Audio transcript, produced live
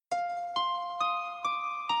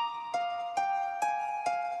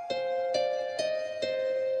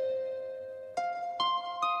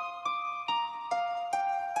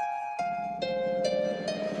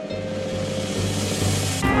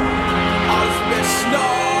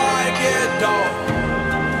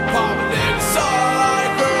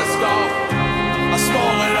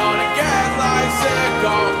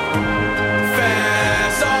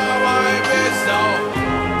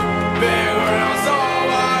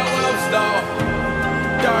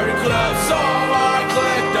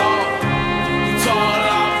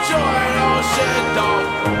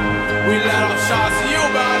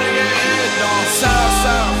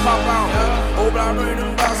block, bring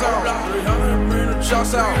them blocks out. 300, bring them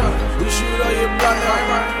shots out. We shoot all your block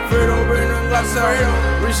out. Fredo, bring them glass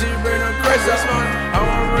out. Reese, bring them crazy out. I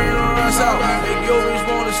wanna bring them rats out. Make your bitch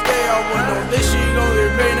wanna stay out. When no this shit gon'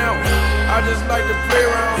 get paid out. I just like to play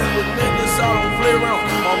around with niggas, I don't play around.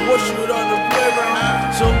 My boy shoot on the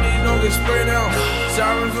playground, so please don't get sprayed out.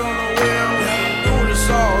 Sirens on the way out. Do this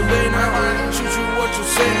all day now. Shoot you what you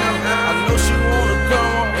say now. I know she wanna come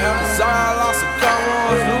up. Cause I lost a come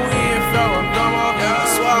on. Louis and Farrah come up.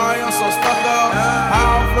 That's why I'm so stuck up.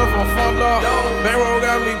 How I flip on fuck up. Bankroll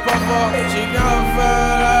got me pump up. She got a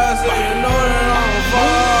fat ass, so you know that I'm a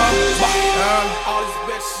fuck. All these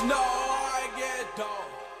bitches know I get dog.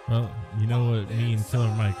 Well, you know what me and Killer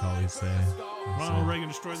Mike always say. Ronald Reagan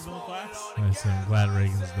destroyed the middle class. I say I'm glad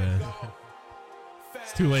Reagan's dead.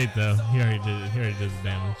 It's too late though. He already did the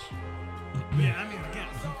damage. Yeah, I mean, again,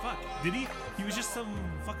 fuck. Did he? He was just some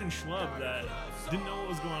fucking schlub that didn't know what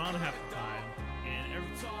was going on half the time, and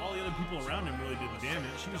all the other people around him really did the damage.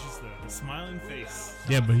 He was just the smiling face.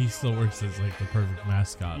 Yeah, but he still works as like the perfect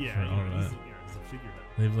mascot for all that. He's a figurehead.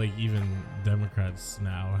 They've like even Democrats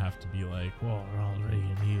now have to be like, "Whoa, Ronald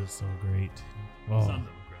Reagan, he was so great." Whoa. Some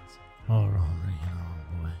Democrats. Oh, Ronald Reagan,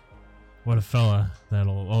 oh boy, what a fella! That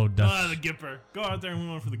old Dutch. Oh, the Gipper. Go out there and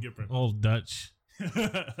win one for the Gipper. Old Dutch.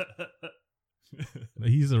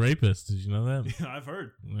 He's a rapist. Did you know that? Yeah, I've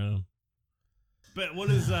heard. Yeah. But what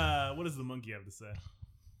does the monkey have to say?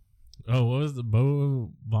 Oh, what was the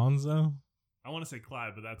Bo Bonzo? I want to say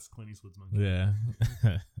Clyde, but that's Clint Eastwood's monkey. Yeah.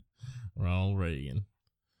 Ronald Reagan.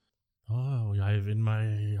 Oh, I have in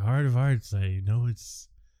my heart of hearts, I know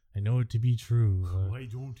it to be true. I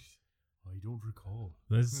don't recall.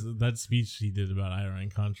 That speech he did about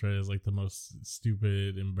Iran Contra is like the most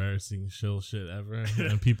stupid, embarrassing shill shit ever,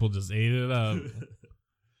 and people just ate it up.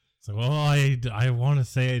 It's like, well, I want to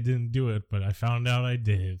say I didn't do it, but I found out I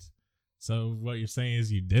did. So what you're saying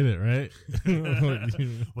is you did it, right?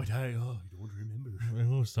 What I don't remember.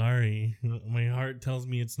 Oh, sorry. My heart tells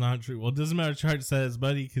me it's not true. Well, it doesn't matter what your heart says,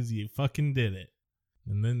 buddy, because you fucking did it.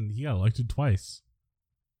 And then he got elected twice.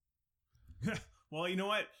 Well, you know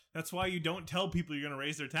what? That's why you don't tell people you're going to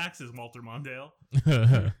raise their taxes, Walter Mondale.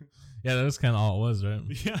 Yeah, that was kind of all it was, right?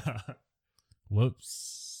 Yeah.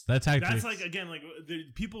 Whoops. That tactic. That's like, again, like the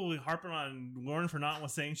people harping on Lauren for not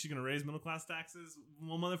saying she's going to raise middle class taxes.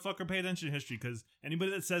 Well, motherfucker, pay attention to history, because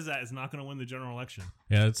anybody that says that is not going to win the general election.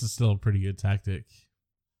 Yeah, it's still a pretty good tactic.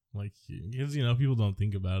 Like, because, people don't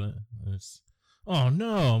think about it. It's, oh,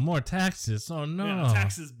 no, more taxes. Oh, no. Yeah,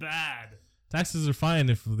 taxes bad. Taxes are fine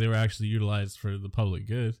if they were actually utilized for the public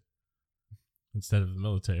good instead of the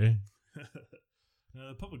military.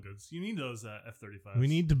 Public goods. You need those F-35s. We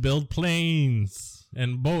need to build planes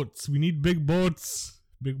and boats. We need big boats.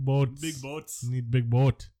 Big boats. Big boats. We need big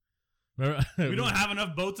boat. We don't have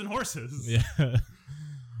enough boats and horses. Yeah.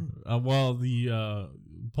 Well, the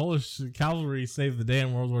Polish cavalry saved the day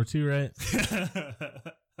in World War II, right?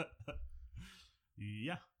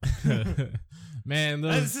 Yeah. Man,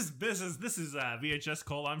 this is VHS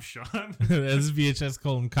Cole. I'm Sean. This is VHS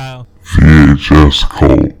Cole and Kyle. VHS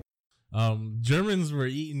Cole. Germans were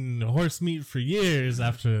eating horse meat for years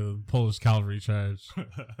after the Polish cavalry charge.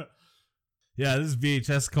 Yeah, this is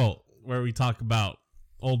VHS Cult, where we talk about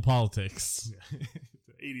old politics.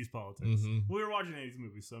 80s politics. Mm-hmm. We were watching 80s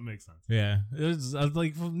movies, so it makes sense. Yeah, it was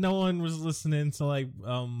like no one was listening to like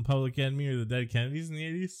Public Enemy or the Dead Kennedys in the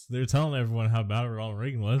 80s. They were telling everyone how bad Ronald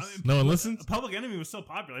Reagan was. No one listened. Public Enemy was so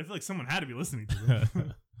popular. I feel like someone had to be listening to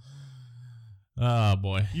them. Oh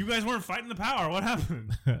boy, you guys weren't fighting the power. What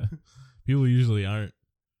happened? People usually aren't.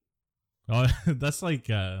 Oh, that's like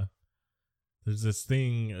there's this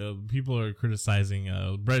thing people are criticizing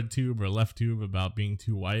BreadTube or LeftTube about being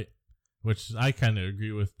too white, which I kind of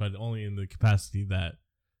agree with, but only in the capacity that,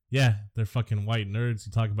 yeah, they're fucking white nerds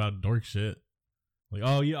who talk about dork shit. Like,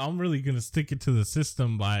 oh yeah, I'm really gonna stick it to the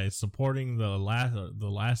system by supporting the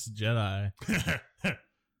last Jedi.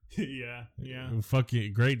 Yeah.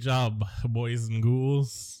 Fucking great job, boys and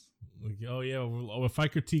ghouls. Like, oh yeah, well, if I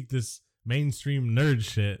critique this mainstream nerd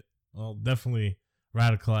shit, I'll definitely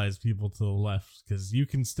radicalize people to the left, because you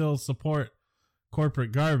can still support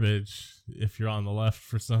corporate garbage if you're on the left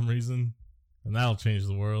for some reason, and that'll change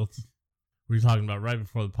the world. We were talking about right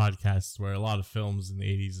before the podcast where a lot of films in the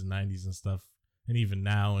 80s and 90s and stuff, and even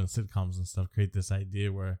now in sitcoms and stuff, create this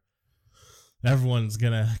idea where everyone's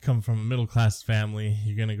gonna come from a middle class family,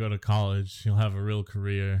 you're gonna go to college, you'll have a real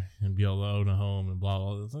career and be able to own a home and blah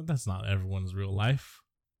blah blah. That's not everyone's real life,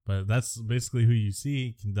 but that's basically who you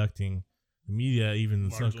see conducting the media, even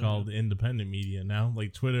the so-called independent media now,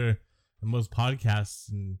 like Twitter and most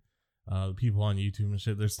podcasts and people on YouTube and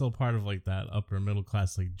shit, they're still part of like that upper middle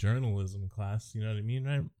class like journalism class. You know what I mean,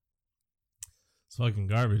 right? It's fucking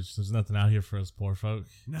garbage. There's nothing out here for us poor folk.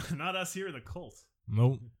 No, not us here in the cult.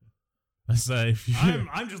 Nope. I say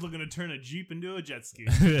I'm just looking to turn a Jeep into a jet ski.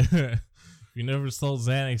 If you never sold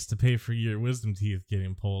Xanax to pay for your wisdom teeth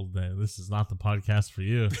getting pulled, then this is not the podcast for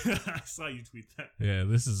you. I saw you tweet that. Yeah,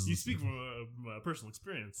 this is... You speak from a personal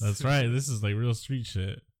experience. That's right. This is like real street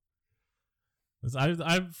shit.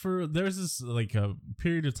 There's this like a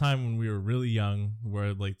period of time when we were really young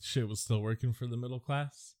where like shit was still working for the middle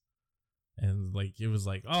class. And like it was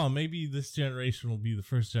like, oh, maybe this generation will be the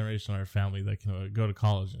first generation in our family that can go to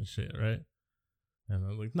college and shit, right? And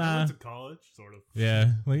I'm like, nah. I went to college, sort of.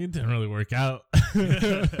 Yeah, like it didn't really work out.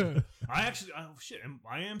 I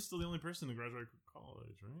am still the only person to graduate from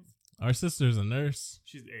college, right? Our sister's a nurse.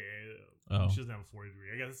 She doesn't have a 4 degree.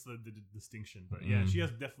 I guess that's the distinction. But yeah, she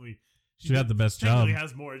has definitely. She got the best job. She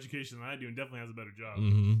has more education than I do, and definitely has a better job.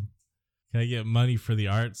 Mm-hmm. Can I get money for the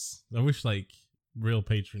arts? I wish like real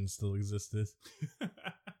patrons still existed.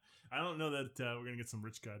 I don't know that we're gonna get some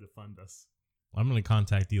rich guy to fund us. I'm gonna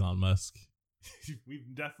contact Elon Musk.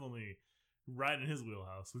 We've definitely right in his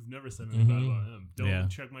wheelhouse. We've never said anything bad about him. Don't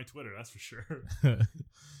check my Twitter, that's for sure.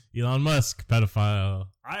 Elon Musk, pedophile.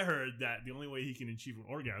 I heard that the only way he can achieve an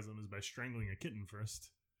orgasm is by strangling a kitten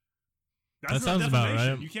first. That sounds about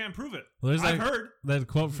right. You can't prove it. Well, I've heard that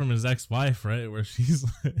quote from his ex-wife, right, where she's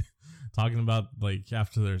like, talking about like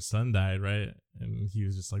after their son died, right, and he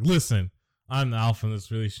was just like, "Listen, I'm the alpha in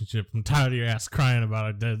this relationship. I'm tired of your ass crying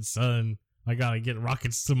about a dead son. I gotta get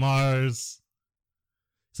rockets to Mars."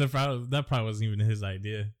 Except for that probably wasn't even his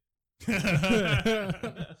idea. I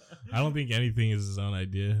don't think anything is his own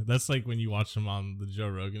idea. That's like when you watch him on the Joe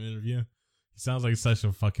Rogan interview. He sounds like such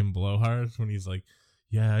a fucking blowhard when he's like,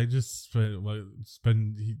 "Yeah, I just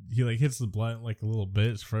spend." He like hits the blunt like a little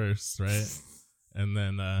bitch first, right? And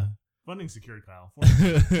then funding secured, Kyle.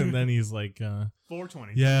 And then he's like,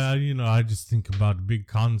 420. Yeah, I just think about big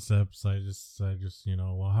concepts. I just,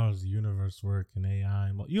 well, how does the universe work and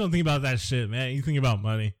AI? You don't think about that shit, man. You think about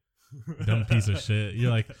money. Dumb piece of shit. You're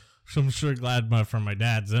like, I'm sure glad for my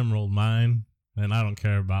dad's emerald mine, and I don't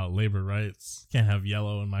care about labor rights. Can't have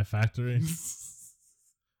yellow in my factory.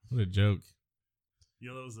 What a joke.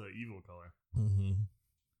 Yellow's an evil color. Mm-hmm.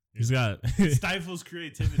 He's got stifles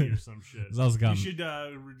creativity or some shit. You should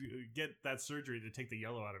get that surgery to take the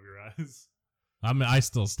yellow out of your eyes. I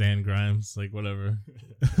still stand Grimes, like whatever.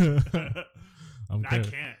 I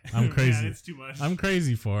can't. I'm crazy. Man, it's too much. I'm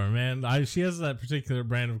crazy for her, man. She has that particular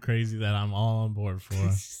brand of crazy that I'm all on board for.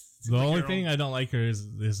 The only thing I don't like her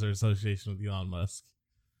is her association with Elon Musk,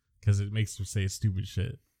 because it makes her say stupid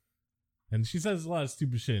shit. And she says a lot of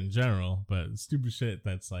stupid shit in general, but stupid shit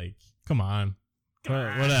that's like, come on.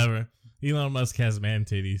 But whatever. Elon Musk has man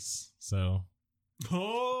titties, so.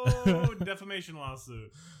 Oh, defamation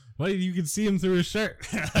lawsuit. Well, you can see him through his shirt.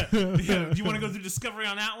 Yeah, do you want to go through discovery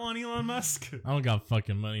on that one, Elon Musk? I don't got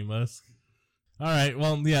fucking money, Musk. All right,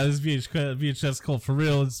 well, yeah, this is VHS Cult for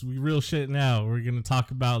real. It's real shit now. We're going to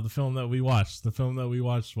talk about the film that we watched. The film that we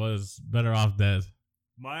watched was Better Off Dead.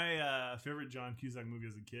 My favorite John Cusack movie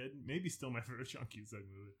as a kid. Maybe still my favorite John Cusack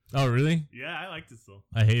movie. Oh, really? Yeah, I liked it still.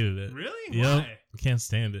 I hated it. Really? Yep. Why? I can't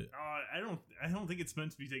stand it. I don't think it's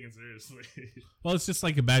meant to be taken seriously. Well, it's just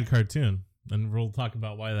like a bad cartoon, and we'll talk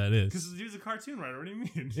about why that is. Because the dude's a cartoon writer. What do you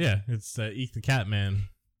mean? Yeah, it's Eek the Cat Man.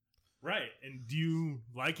 Right. And do you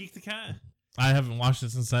like Eek the Cat? I haven't watched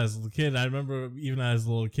it since I was a little kid. I remember even as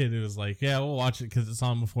a little kid, it was like, yeah, we'll watch it because it's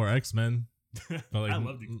on before X-Men. But like, I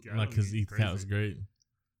loved Eek the Cat. Not because Eek the Cat was great.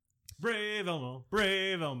 Brave Elmo.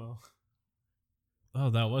 Brave Elmo. Oh,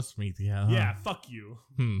 that was from Eek the Cat, huh? Yeah, fuck you.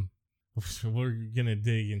 We're gonna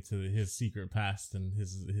dig into his secret past and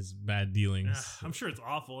his bad dealings. I'm sure it's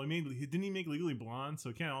awful. Didn't he make Legally Blonde? So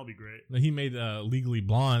it can't all be great. He made Legally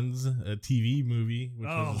Blondes, a TV movie, which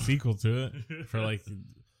was a sequel to it. For like,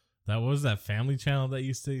 that was that Family Channel that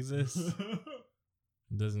used to exist.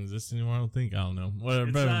 It doesn't exist anymore, I don't think. I don't know.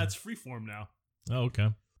 Whatever. It's freeform now. Oh, okay.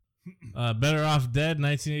 Better Off Dead,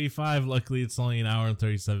 1985. Luckily, it's only an hour and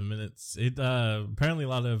 37 minutes. It apparently a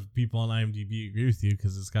lot of people on IMDb agree with you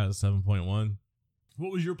because it's got a 7.1.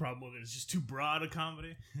 What was your problem with it? It's just too broad a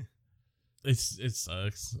comedy. It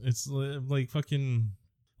sucks. It's like fucking.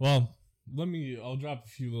 Well, I'll drop a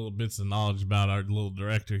few little bits of knowledge about our little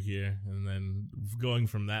director here, and then going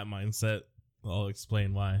from that mindset, I'll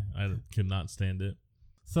explain why I could not stand it.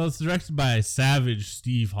 So it's directed by Savage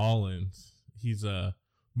Steve Holland. He's a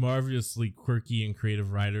marvelously quirky and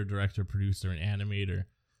creative writer, director, producer, and animator.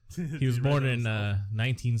 He was born in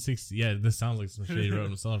 1960. Yeah, this sounds like some shit he wrote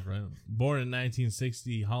himself, right? Born in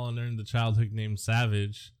 1960, Holland earned the childhood name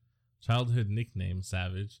Savage childhood nickname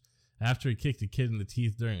Savage, after he kicked a kid in the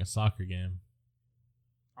teeth during a soccer game.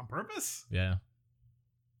 On purpose? Yeah.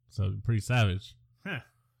 So pretty savage. Huh.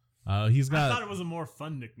 He's got. I thought it was a more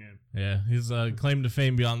fun nickname. Yeah, his claim to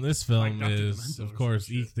fame beyond this film Like Dr. is, Demento of or course,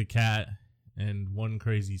 some Eek shit. the Cat and One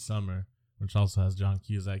Crazy Summer, which also has John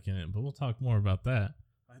Cusack in it. But we'll talk more about that.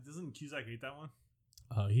 Doesn't Cusack hate that one?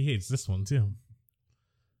 He hates this one too.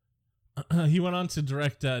 He went on to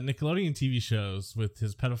direct Nickelodeon TV shows with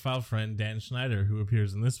his pedophile friend Dan Schneider, who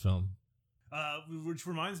appears in this film. Which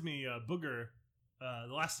reminds me, Booger.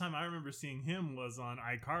 The last time I remember seeing him was on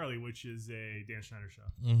iCarly, which is a Dan Schneider show.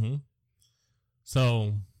 Mm-hmm.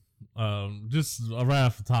 So, just right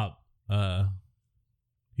off the top,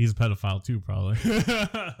 he's a pedophile too, probably.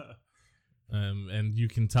 And you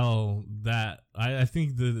can tell that I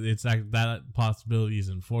think that that possibility is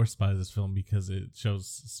enforced by this film because it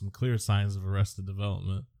shows some clear signs of arrested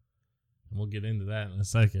development, and we'll get into that in a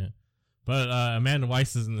second. But Amanda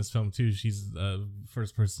Weiss is in this film too. She's the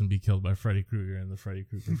first person to be killed by Freddy Krueger in the Freddy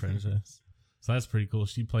Krueger franchise, so that's pretty cool.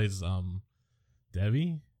 She plays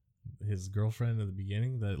Debbie, his girlfriend at the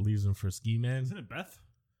beginning that leaves him for Ski Man. Isn't it Beth?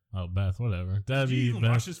 Oh, Beth, whatever. Debbie. Did you even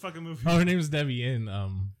Beth. watch this fucking movie? Oh, her name is Debbie in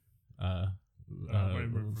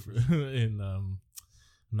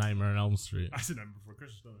Nightmare on Elm Street. I said Nightmare Before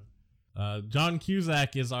Christmas. Don't John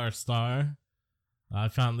Cusack is our star. I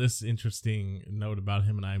found this interesting note about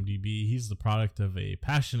him in IMDb. He's the product of a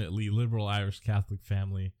passionately liberal Irish Catholic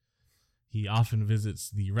family. He often visits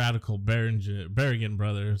the radical Berrigan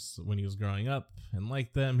brothers when he was growing up, and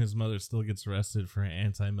like them, his mother still gets arrested for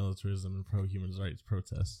anti-militarism and pro-human rights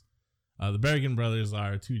protests. The Berrigan brothers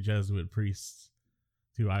are two Jesuit priests,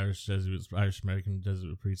 two Irish-American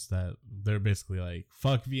Jesuit priests that they're basically like,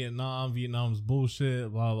 fuck Vietnam, Vietnam's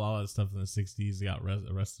bullshit, blah, blah, all that stuff in the 60s. They got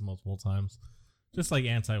arrested multiple times. Just like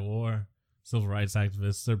anti-war, civil rights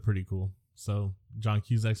activists, they're pretty cool. So, John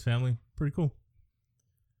Cusack's family, pretty cool.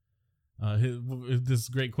 This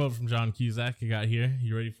great quote from John Cusack I got here.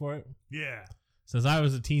 You ready for it? Yeah. Says, I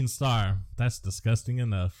was a teen star. That's disgusting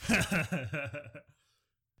enough.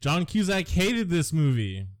 John Cusack hated this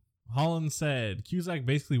movie. Holland said, Cusack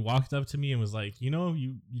basically walked up to me and was like,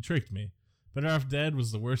 you tricked me. Better Off Dead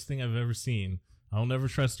was the worst thing I've ever seen. I'll never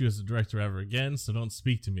trust you as a director ever again, so don't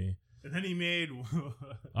speak to me. And then he made.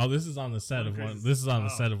 Oh, this is on the set of one. This is on the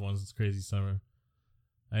set of Once It's Crazy Summer.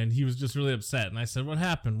 And he was just really upset. And I said, what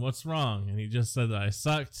happened? What's wrong? And he just said that I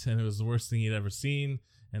sucked and it was the worst thing he'd ever seen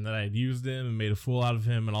and that I had used him and made a fool out of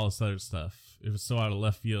him and all this other stuff. It was so out of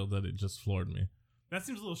left field that it just floored me. That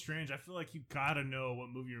seems a little strange. I feel like you gotta know what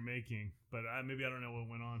movie you're making, but maybe I don't know what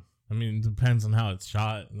went on. I mean, it depends on how it's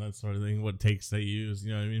shot and that sort of thing, what takes they use,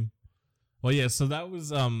 you know what I mean? Well, yeah, so that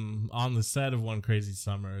was on the set of One Crazy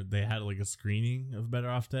Summer. They had like a screening of Better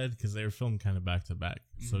Off Dead because they were filmed kind of back to back.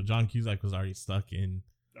 So John Cusack was already stuck in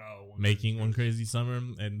making One Crazy Summer,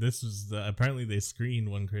 and this was apparently they screened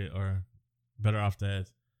Better Off Dead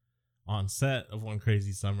on set of One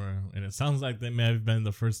Crazy Summer, and it sounds like that may have been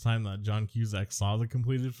the first time that John Cusack saw the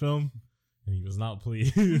completed film, and he was not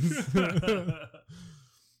pleased.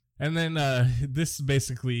 And then this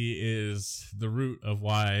basically is the root of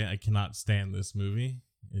why I cannot stand this movie,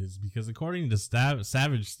 is because according to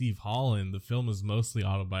Savage Steve Holland, the film is mostly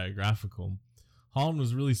autobiographical. Holland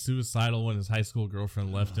was really suicidal when his high school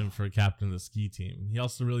girlfriend left him for a captain of the ski team. He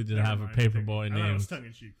also really did have a paper boy named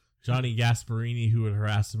Johnny Gasparini who would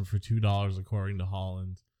harass him for $2, according to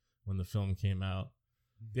Holland, when the film came out.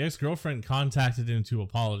 The ex-girlfriend contacted him to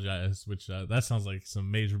apologize, which that sounds like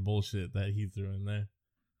some major bullshit that he threw in there.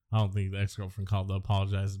 I don't think the ex-girlfriend called to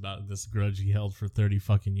apologize about this grudge he held for 30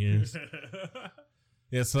 fucking years.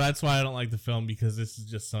 Yeah, so that's why I don't like the film, because this is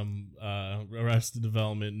just some Arrested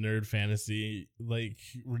Development nerd fantasy, like,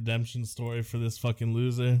 redemption story for this fucking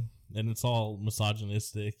loser. And it's all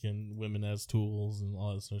misogynistic and women as tools and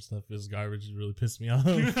all that sort of stuff. This garbage really pissed me off.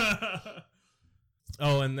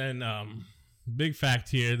 Oh, and then big fact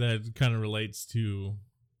here that kind of relates to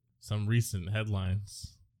some recent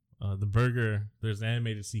headlines. The burger, there's an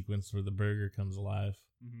animated sequence where the burger comes alive.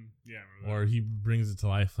 Mm-hmm. Yeah, or he brings it to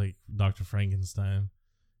life like Dr. Frankenstein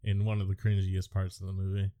in one of the cringiest parts of the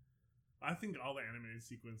movie. I think all the animated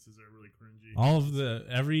sequences are really cringy. All of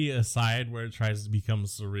every aside where it tries to become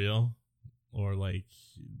surreal or like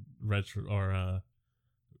retro or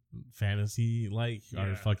fantasy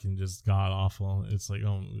are fucking just god awful. It's like,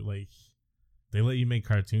 oh, like they let you make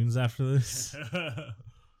cartoons after this.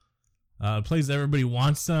 Plays Everybody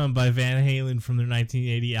Wants Some by Van Halen from their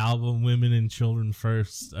 1980 album Women and Children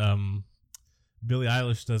First. Billie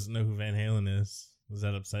Eilish doesn't know who Van Halen is. Does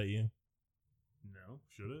that upset you? No,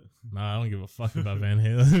 should it? No, I don't give a fuck about Van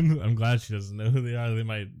Halen. I'm glad she doesn't know who they are. They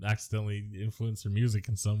might accidentally influence her music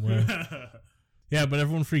in some way. Yeah, but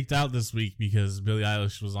everyone freaked out this week because Billie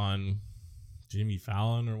Eilish was on Jimmy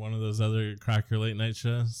Fallon or one of those other cracker late night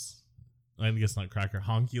shows. I guess not cracker,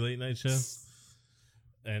 honky late night shows.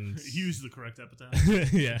 And he used the correct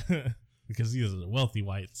epithet. yeah, because these are the wealthy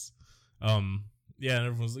whites. Yeah, and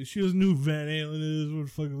everyone's like, she doesn't know who Van Halen is. What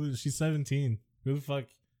the fuck? She's 17. Who the fuck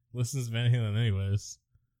listens to Van Halen anyways?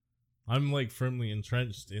 I'm like firmly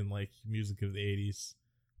entrenched in like music of the 80s,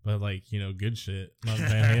 but like, you know, good shit, not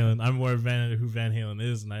Van Halen. I'm aware of who Van Halen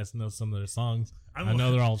is, and I know some of their songs. I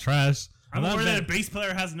know they're all trash. I'm aware that a bass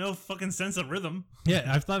player has no fucking sense of rhythm.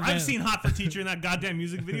 Yeah, I've seen Hot for Teacher in that goddamn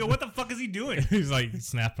music video. What the fuck is he doing? He's like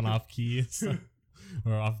snapping off keys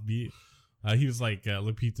or off beat. He was like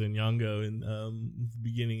Lupita Nyong'o in the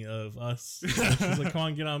beginning of Us. She's like, "Come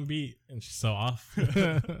on, get on beat," and she's so off.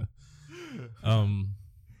 Hey,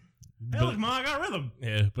 look, Ma, I got rhythm.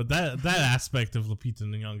 Yeah, but that aspect of Lupita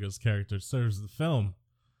Nyong'o's character serves the film.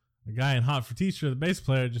 The guy in Hot for Teacher, the bass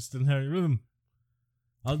player, just didn't have any rhythm.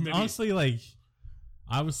 Honestly, like,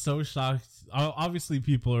 I was so shocked. Obviously,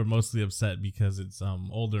 people are mostly upset because it's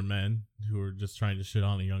older men who are just trying to shit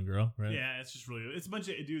on a young girl, right? Yeah, it's just really, it's a bunch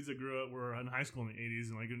of dudes that were in high school in the 80s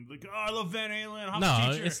and like, oh, I love Van Halen.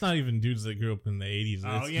 No, it's not even dudes that grew up in the 80s.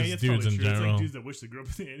 Oh, it's yeah, just it's dudes in true. general. It's like dudes that wish they grew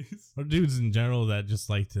up in the 80s. Or dudes in general that just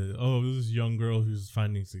like to, oh, this young girl who's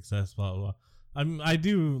finding success, blah, blah, blah. I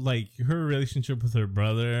do like her relationship with her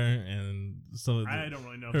brother, and so I don't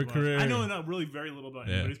really know her career. I know not really very little about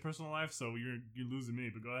anybody's personal life, so you're losing me.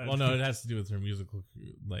 But go ahead. Well, no, it has to do with her musical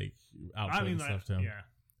like output and stuff too.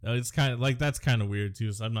 Yeah, it's kind of like that's kind of weird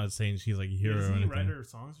too. So I'm not saying she's like a hero or anything. Write her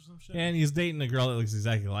songs or some shit. Yeah, and he's dating a girl that looks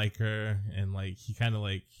exactly like her, and like he kind of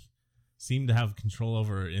like seemed to have control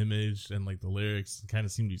over her image and like the lyrics, and kind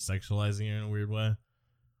of seemed to be sexualizing her in a weird way.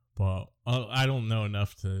 But I don't know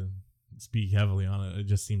enough to speak heavily on it. It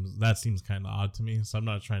just seems kind of odd to me. So I'm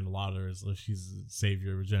not trying to laud her as if she's a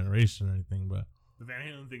savior of a generation or anything. But the Van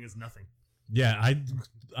Halen thing is nothing. Yeah,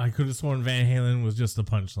 I could have sworn Van Halen was just a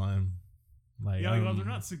punchline. Like, yeah, well, they're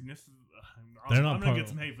not significant. I'm gonna get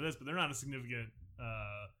some hate for this, but they're not a significant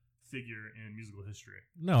figure in musical history.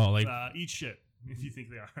 No, like eat shit if you think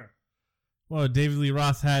they are. Well, David Lee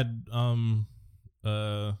Roth had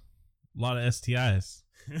a lot of STIs.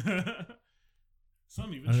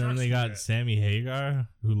 Some even. And then they got Sammy Hagar,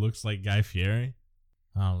 who looks like Guy Fieri.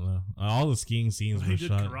 I don't know. All the skiing scenes were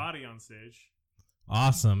shot. He did karate on stage.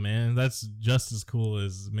 Awesome, man. That's just as cool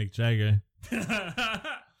as Mick Jagger.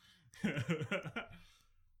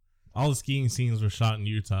 All the skiing scenes were shot in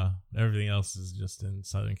Utah. Everything else is just in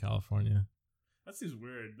Southern California. That seems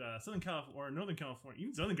weird. Southern California or Northern California,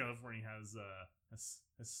 even Southern California has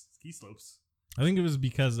ski slopes. I think it was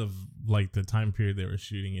because of like the time period they were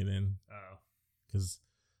shooting it in. Oh. Because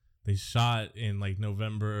they shot in like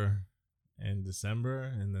November and December,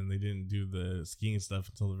 and then they didn't do the skiing stuff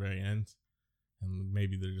until the very end. And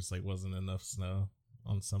maybe there just like wasn't enough snow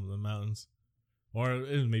on some of the mountains, or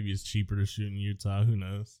maybe it's cheaper to shoot in Utah. Who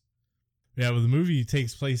knows? Yeah, but the movie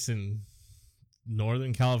takes place in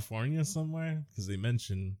Northern California somewhere, because they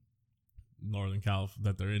mention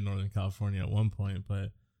that they're in Northern California at one point,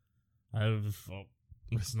 but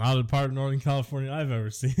it's not a part of Northern California I've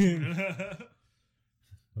ever seen.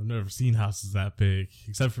 I've never seen houses that big,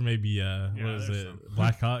 except for maybe what is it,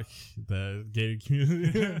 Black Hawk, the gated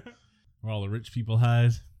community, where all the rich people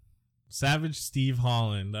hide. Savage Steve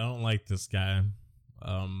Holland. I don't like this guy.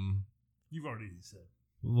 You've already said.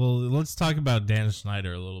 Well, let's talk about Dan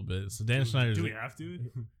Schneider a little bit. So Dan Schneider. Do we have to?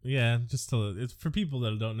 Yeah, it's for people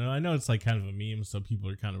that don't know. I know it's like kind of a meme, so people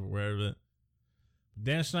are kind of aware of it.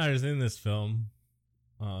 Dan Schneider's in this film.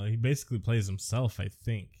 He basically plays himself, I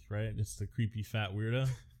think, right? Just a creepy fat weirdo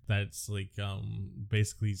that's like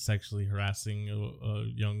basically sexually harassing a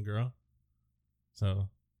young girl. So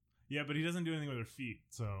yeah, but he doesn't do anything with her feet.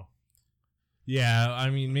 So yeah,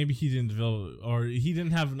 I mean, maybe he didn't develop, or he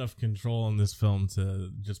didn't have enough control in this film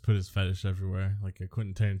to just put his fetish everywhere, like a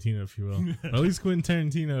Quentin Tarantino, if you will. But at least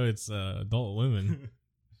Quentin Tarantino, it's adult women.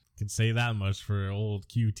 Could say that much for old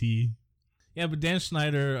QT. Yeah, but Dan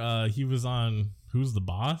Schneider, he was on Who's the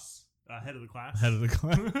Boss? Head of the Class. Head of the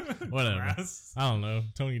Class. Whatever. Class. I don't know.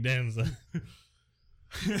 Tony Danza.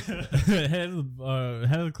 head of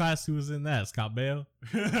the Class. Who was in that? Scott Baio.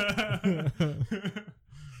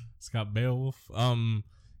 Scott Beowulf.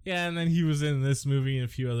 Yeah, and then he was in this movie and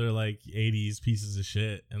a few other like 80s pieces of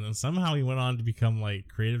shit, and then somehow he went on to become like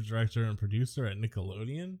creative director and producer at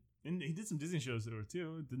Nickelodeon. And he did some Disney shows there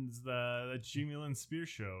too. The Jamie Lynn Spears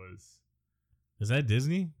show is. Is that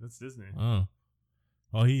Disney? That's Disney. Oh.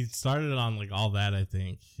 Well, he started on like All That, I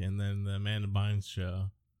think, and then the Amanda Bynes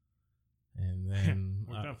show, and then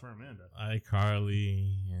worked out for Amanda.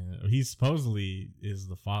 iCarly. He supposedly is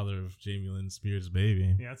the father of Jamie Lynn Spears'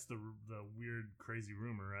 baby. Yeah, that's the weird, crazy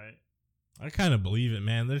rumor, right? I kind of believe it,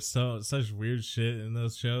 man. There's such weird shit in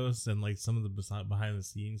those shows, and like some of the behind the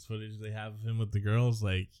scenes footage they have of him with the girls,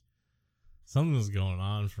 like something's going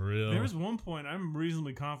on for real. There was one point I'm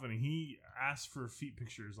reasonably confident he asked for feet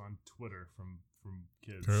pictures on Twitter from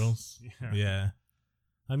kids, girls. Yeah.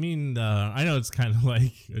 I mean, I know it's kind of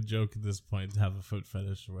like a joke at this point to have a foot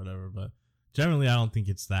fetish or whatever, but generally, I don't think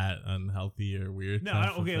it's that unhealthy or weird.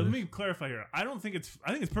 No, okay. Let me clarify here. I think it's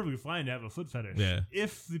perfectly fine to have a foot fetish. Yeah.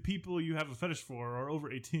 If the people you have a fetish for are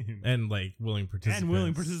over 18 and like willing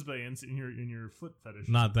participants in your foot fetish.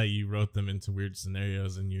 Not that you wrote them into weird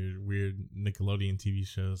scenarios in your weird Nickelodeon TV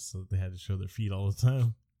shows, so that they had to show their feet all the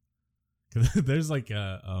time. Because there's like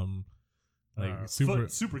a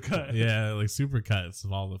super cut. Yeah, like super cuts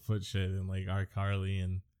of all the foot shit and like iCarly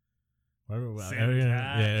and.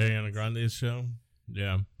 Ariana Grande's show.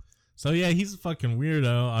 Yeah. So yeah, he's a fucking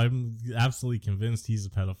weirdo. I'm absolutely convinced he's a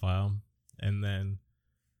pedophile. And then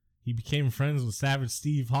he became friends with Savage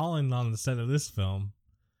Steve Holland on the set of this film.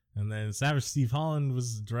 And then Savage Steve Holland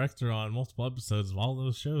was the director on multiple episodes of all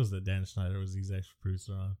those shows that Dan Schneider was the executive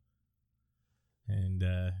producer on. And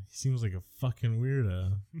he seems like a fucking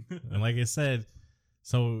weirdo. And like I said,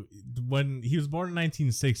 so when he was born in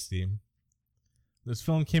 1960, this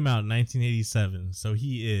film came out in 1987, so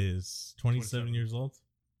he is 27 years old.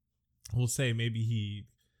 We'll say maybe he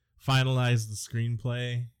finalized the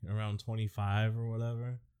screenplay around 25 or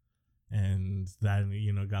whatever, and that,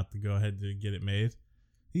 got the go-ahead to get it made.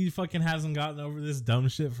 He fucking hasn't gotten over this dumb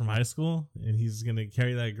shit from high school, and he's going to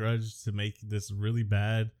carry that grudge to make this really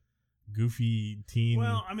bad, goofy teen.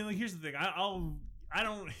 Well, I mean, like, here's the thing.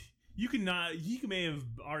 He may have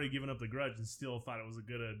already given up the grudge and still thought it was a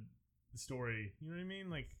good story, you know what I mean?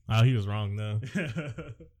 Like, oh, he was wrong though.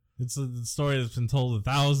 It's a story that's been told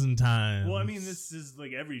 1,000 times. Well, I mean, this is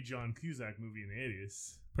like every John Cusack movie in the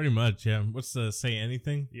 80s. Pretty much, yeah. What's the Say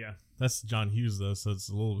Anything? Yeah, that's John Hughes though, so it's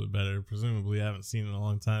a little bit better. Presumably, I haven't seen it in a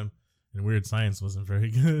long time, and Weird Science wasn't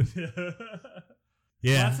very good.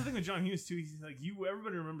 Yeah, well, that's the thing with John Hughes too. He's like,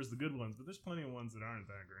 everybody remembers the good ones, but there's plenty of ones that aren't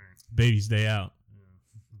that great. Baby's Day Out.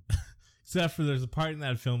 Yeah. Except for there's a part in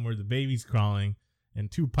that film where the baby's crawling. And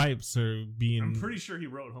two pipes are being... I'm pretty sure he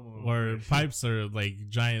wrote Home Alone. Or pipes are like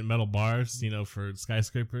giant metal bars, for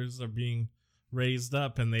skyscrapers are being raised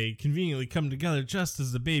up. And they conveniently come together just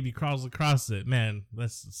as the baby crawls across it. Man,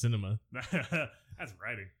 that's cinema. That's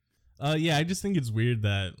writing. Yeah, I just think it's weird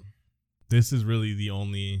that this is really the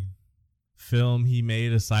only film he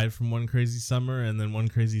made aside from One Crazy Summer. And then One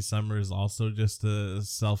Crazy Summer is also just a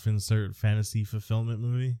self-insert fantasy fulfillment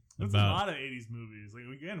movie. That's a lot of 80s movies. Like,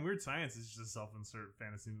 again, Weird Science is just a self-insert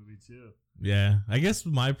fantasy movie, too. Yeah. I guess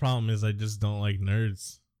my problem is I just don't like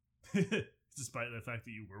nerds. Despite the fact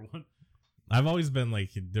that you were one. I've always been,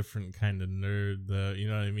 like, a different kind of nerd, you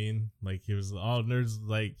know what I mean? Like, it was all nerds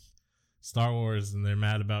like Star Wars, and they're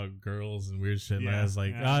mad about girls and weird shit. And I was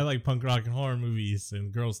like, I like punk rock and horror movies,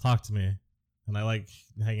 and girls talk to me. And I like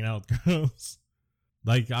hanging out with girls.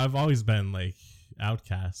 Like, I've always been, like,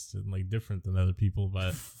 outcast and, like, different than other people,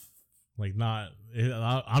 but... Like,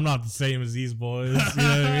 I'm not the same as these boys. You know what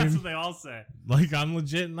I mean? That's what they all say. Like, I'm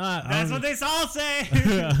legit not. That's what they all say.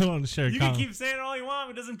 I don't want to share. You can keep saying it all you want,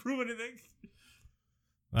 but it doesn't prove anything.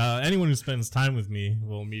 Anyone who spends time with me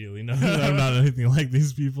will immediately know that I'm not anything like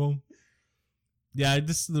these people. Yeah,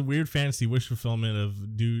 this is the weird fantasy wish fulfillment of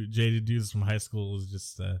jaded dudes from high school is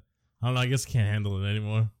just, I don't know, I guess I can't handle it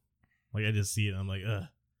anymore. Like, I just see it and I'm like, ugh.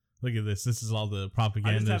 Look at this. This is all the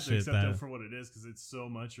propaganda shit. I just have to accept it for what it is because it's so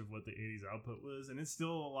much of what the 80s output was. And it's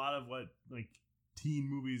still a lot of what, like, teen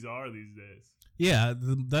movies are these days. Yeah,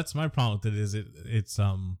 that's my problem with it is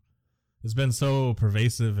it's been so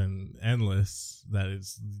pervasive and endless that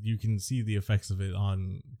you can see the effects of it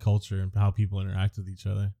on culture and how people interact with each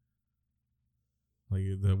other. Like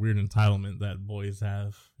the weird entitlement that boys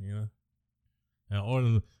have,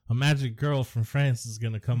 Or a magic girl from France is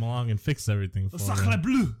going to come along and fix everything for Sacre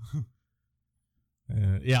bleu!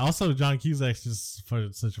 Yeah, also John Cusack's just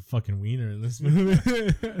such a fucking wiener in this movie.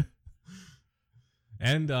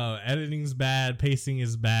 And editing's bad, pacing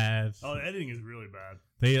is bad. Oh, the editing is really bad.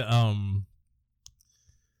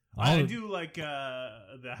 I do like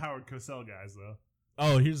the Howard Cosell guys, though.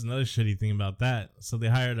 Oh, here's another shitty thing about that. So they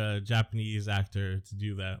hired a Japanese actor to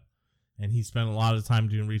do that. And he spent a lot of time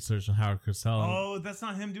doing research on Howard Cosell. Oh, that's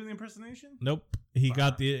not him doing the impersonation? Nope. He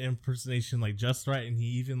got the impersonation like just right, and he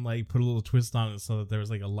even like put a little twist on it so that there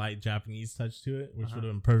was like a light Japanese touch to it, which would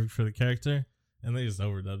have been perfect for the character. And they just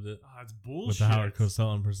overdubbed it. Oh, it's bullshit. With the Howard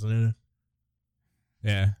Cosell impersonator.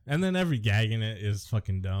 Yeah. And then every gag in it is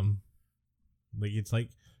fucking dumb. Like, it's like,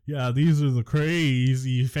 yeah, these are the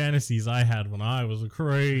crazy fantasies I had when I was a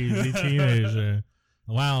crazy teenager.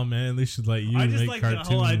 Wow, man, they should let you I just make like cartoons.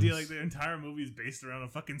 the whole idea, like the entire movie is based around a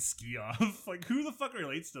fucking ski off. Like, who the fuck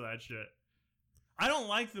relates to that shit? I don't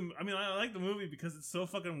like them. I mean, I like the movie because it's so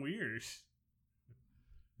fucking weird.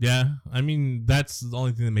 Yeah, I mean, that's the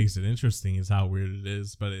only thing that makes it interesting is how weird it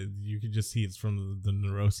is. But you could just see it's from the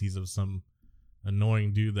neuroses of some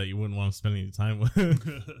annoying dude that you wouldn't want to spend any time with.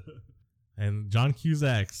 And John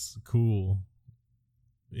Cusack's cool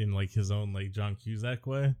in like his own like John Cusack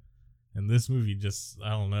way. And this movie just, I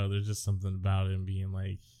don't know, there's just something about him being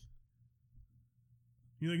like...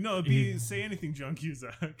 You're like, no, say anything, John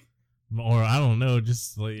Cusack. Or, I don't know,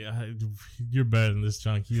 just like, you're better than this,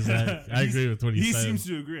 John Cusack. I agree with what he said. He seems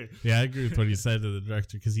to agree. Yeah, I agree with what he said to the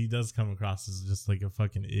director, because he does come across as just like a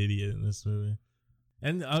fucking idiot in this movie.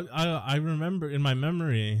 And I remember, in my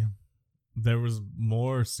memory, there was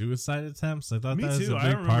more suicide attempts. I thought that was a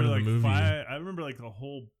big part of the movie. I remember like a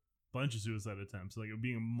whole bunch of suicide attempts, like it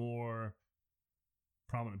being a more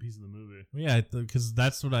prominent piece of the movie. Yeah, because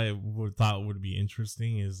that's what I thought would be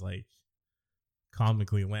interesting is like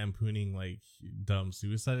comically lampooning like dumb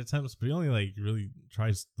suicide attempts, but he only like really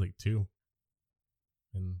tries like 2,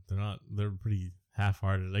 and they're pretty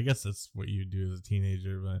half-hearted. I guess that's what you do as a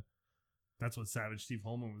teenager, but that's what Savage Steve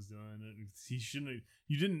Holman was doing.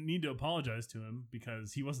 You didn't need to apologize to him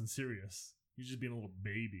because he wasn't serious. He was just being a little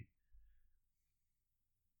baby.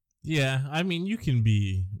 Yeah, I mean, you can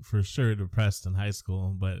be for sure depressed in high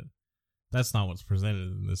school, but that's not what's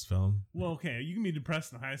presented in this film. Well, okay, you can be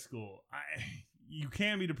depressed in high school. You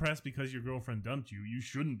can be depressed because your girlfriend dumped you. You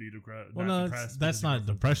shouldn't be depressed. Well, no, that's not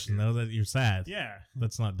depression, though, that you're sad. Yeah.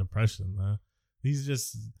 That's not depression, though. He's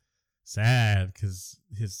just sad because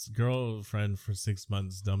his girlfriend for 6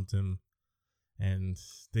 months dumped him, and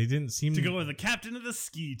they didn't seem to go with the captain of the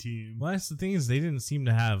ski team. Well, that's the thing is they didn't seem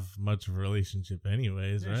to have much of a relationship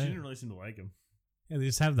anyways, right? She didn't really seem to like him. Yeah, they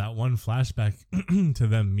just have that one flashback to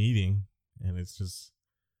them meeting, and it's just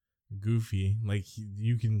goofy. Like,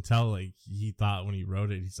 you can tell, like, he thought when he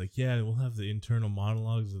wrote it, he's like, yeah, we'll have the internal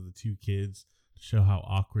monologues of the 2 kids to show how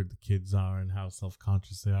awkward the kids are and how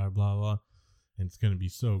self-conscious they are, blah, blah. And it's going to be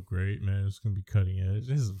so great, man. It's going to be cutting edge.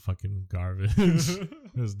 This is fucking garbage.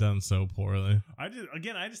 It was done so poorly. I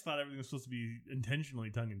just thought everything was supposed to be intentionally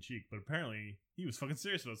tongue-in-cheek, but apparently he was fucking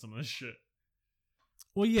serious about some of this shit.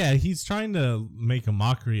 Well, yeah, he's trying to make a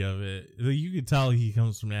mockery of it. You could tell he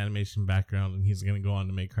comes from an animation background and he's going to go on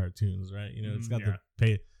to make cartoons, right? You know, it's got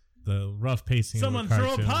the rough pacing Someone of a throw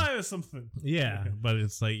cartoon. a pie or something. Yeah, but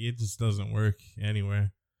it's like, it just doesn't work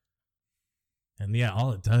anywhere. And yeah,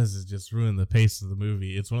 all it does is just ruin the pace of the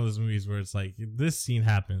movie. It's one of those movies where it's like, this scene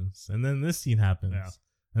happens, and then this scene happens. Yeah.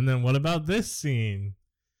 And then what about this scene?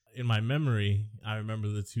 In my memory, I remember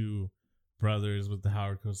the 2 brothers with the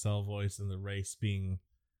Howard Cosell voice and the race being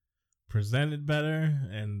presented better,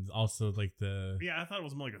 and also like the... Yeah, I thought it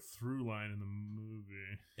was more like a through line in the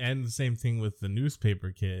movie. And the same thing with the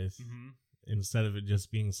newspaper kid. Mm-hmm. Instead of it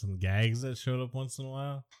just being some gags that showed up once in a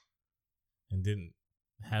while and didn't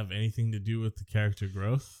have anything to do with the character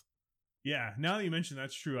growth. Yeah, now that you mention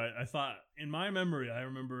that's true. I thought, in my memory, I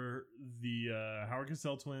remember the Howard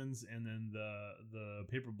Cosell twins and then the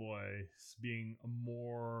Paperboy being a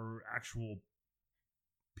more actual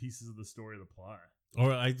pieces of the story of the plot.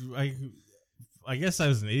 Or I guess I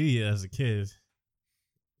was an idiot as a kid,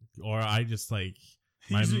 or I just like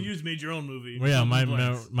you just made your own movie. Well, yeah,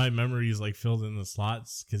 my memory is like filled in the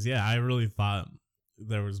slots because yeah, I really thought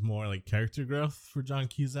there was more like character growth for John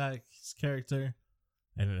Cusack's character,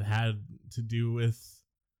 and it had to do with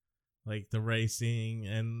like the racing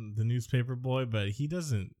and the newspaper boy, but he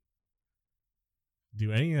doesn't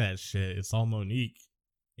do any of that shit. It's all Monique.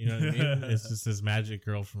 You know what I mean? It's just this magic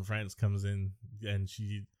girl from France comes in and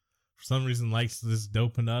she for some reason likes this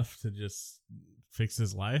dope enough to just fix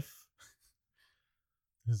his life.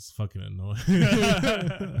 It's fucking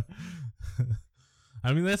annoying.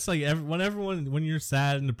 I mean, that's like when you're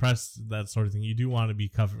sad and depressed, that sort of thing, you do want to be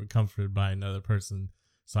comforted by another person.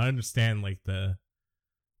 So I understand like the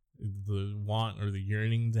want or the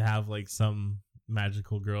yearning to have like some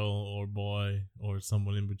magical girl or boy or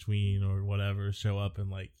someone in between or whatever show up and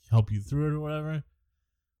like help you through it or whatever.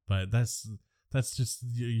 But that's just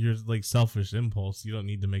your like selfish impulse. You don't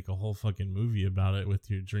need to make a whole fucking movie about it with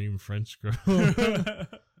your dream French girl.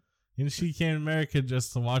 And she came to America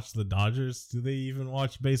just to watch the Dodgers. Do they even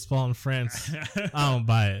watch baseball in France? I don't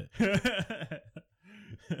buy it.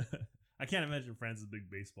 I can't imagine France is a big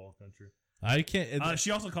baseball country. I can't.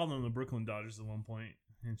 She also called them the Brooklyn Dodgers at one point,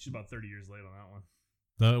 and she's about 30 years late on that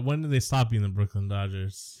one. When did they stop being the Brooklyn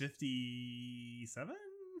Dodgers? 57?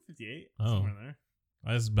 58? Oh. Somewhere there.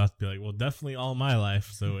 I was about to be like, well, definitely all my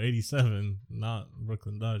life. So 87, not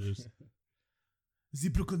Brooklyn Dodgers. The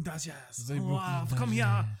Brooklyn Dodgers. I've come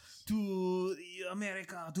here to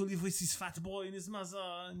America to live with this fat boy and his mother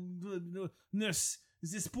and nurse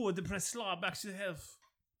this poor depressed slob back to health.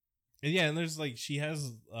 Yeah, and there's like she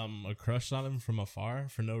has a crush on him from afar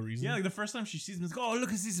for no reason. Yeah, like the first time she sees him, it's like, oh, look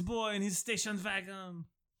at this boy in his station wagon.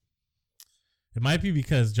 It might be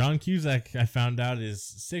because John Cusack, I found out, is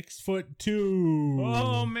 6'2".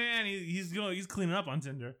 Oh man, he's cleaning up on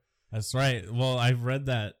Tinder. That's right. Well, I've read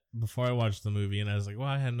that before I watched the movie, and I was like, well,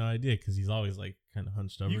 I had no idea because he's always like kind of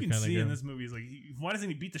hunched over. You can see in this movie, he's like, why doesn't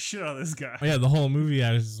he beat the shit out of this guy? Oh, yeah, the whole movie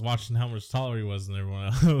I was just watching how much taller he was than everyone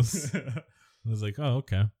else. I was like, oh,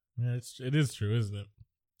 okay. Yeah, it is true, isn't it?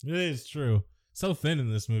 It is true. So thin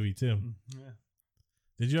in this movie too. Yeah.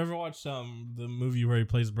 Did you ever watch the movie where he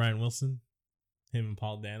plays Brian Wilson? Him and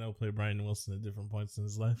Paul Dano play Brian Wilson at different points in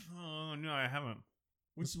his life. Oh no, I haven't.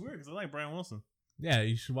 Which is weird because I like Brian Wilson. Yeah,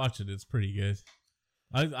 you should watch it. It's pretty good.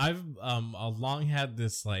 I've long had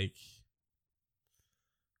this like.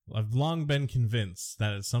 I've long been convinced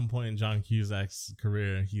that at some point in John Cusack's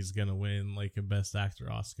career, he's gonna win like a Best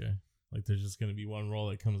Actor Oscar. Like there's just gonna be one role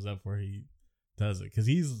that comes up where he does it because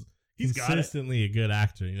he's consistently a good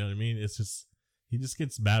actor. You know what I mean? It's just he just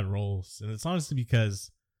gets bad roles, and it's honestly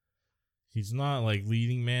because he's not like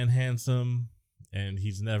leading man handsome, and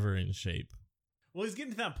he's never in shape. Well, he's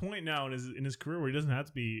getting to that point now in his career where he doesn't have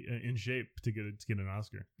to be in shape to get an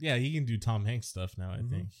Oscar. Yeah, he can do Tom Hanks stuff now. I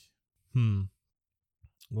think.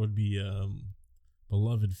 What would be a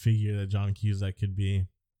beloved figure that John Cusack could be?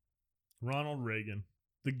 Ronald Reagan.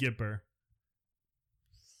 The Gipper.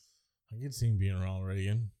 I could see him being Ronald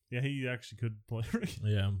Reagan. Yeah, he actually could play Reagan.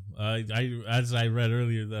 Yeah. As I read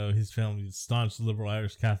earlier, though, his family is staunch liberal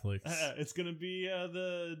Irish Catholics. It's going to be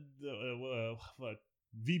what?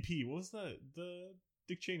 VP. What was that? The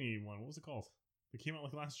Dick Cheney one. What was it called? It came out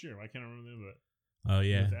like last year. I can't remember it. Oh,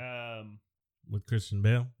 yeah. With Christian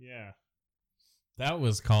Bale? Yeah. That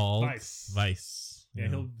was called Vice. Yeah,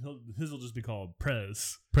 his will just be called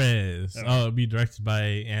Prez. Oh, it'll be directed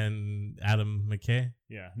by Adam McKay.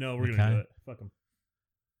 Yeah, no, we're gonna do it. Fuck him.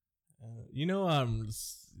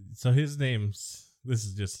 So his name's, this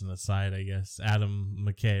is just an aside, I guess. Adam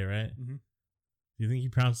McKay, right? Mm-hmm. Do you think he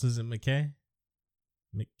pronounces it McKay?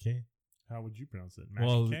 McKay? How would you pronounce it?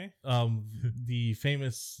 McKay? Well, the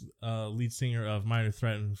famous lead singer of Minor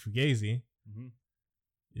Threat and Fugazi,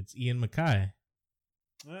 it's Ian MacKaye.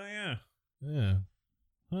 Oh yeah. Yeah.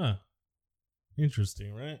 Huh.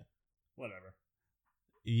 Interesting, right? Whatever.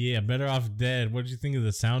 Yeah, Better Off Dead. What did you think of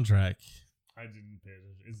the soundtrack? I didn't pay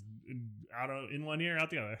attention. It's in one ear,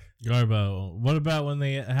 out the other. Garbo. What about when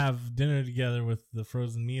they have dinner together with the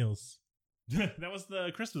frozen meals? That was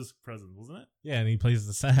the Christmas present, wasn't it? Yeah, and he plays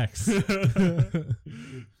the sax.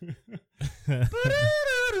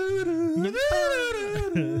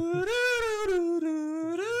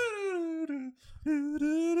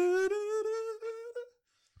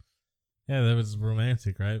 Yeah, that was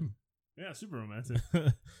romantic, right? Yeah, super romantic.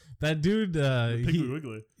 That dude,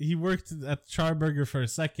 Wiggly. he worked at the Charburger for a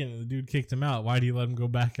second, and the dude kicked him out. Why do you let him go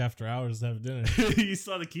back after hours to have dinner? You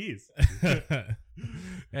saw the keys.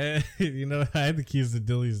 And, I had the keys to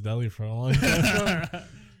Dilly's Deli for a long time.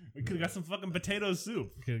 We could have got some fucking potato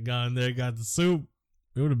soup. Could have gone there, got the soup.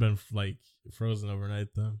 It would have been like frozen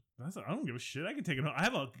overnight, though. I don't give a shit. I can take it home. I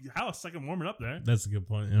have a house. I can warm it up there. That's a good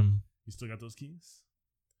point. You still got those keys?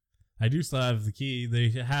 I do still have the key. They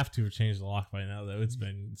have to have changed the lock by now, though. It's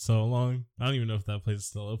been so long. I don't even know if that place is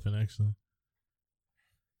still open, actually.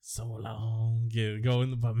 So long. Go in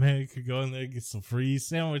the could go in there, get some free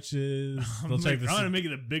sandwiches. I'm going to make it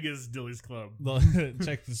the biggest Dilly's Club. They'll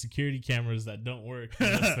check the security cameras that don't work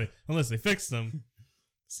unless they fix them.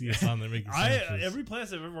 See us on there making sandwiches. Every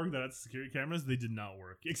place I've ever worked at security cameras, they did not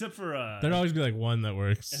work. Except for there'd always be like one that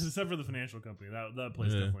works. Except for the financial company. That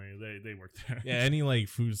place definitely they worked there. Yeah, any like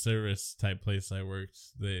food service type place I worked,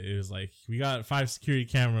 it was like, we got 5 security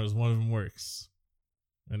cameras, one of them works.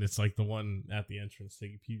 And it's like the one at the entrance. So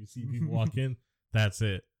you see people walk in, that's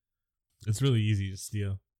it. It's really easy to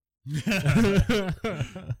steal.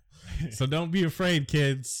 So don't be afraid,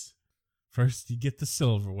 kids. First you get the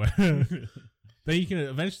silverware. Then you can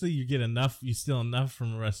eventually you steal enough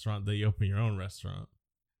from a restaurant that you open your own restaurant.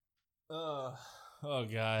 Oh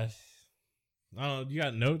God. I don't know. You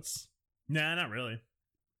got notes? Nah, not really.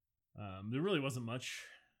 There really wasn't much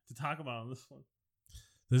to talk about on this one.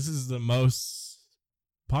 This is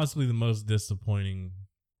possibly the most disappointing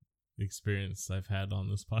experience I've had on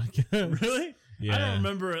this podcast. Really? Yeah. I don't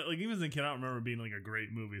remember it. Like, even as a kid, I don't remember it being like a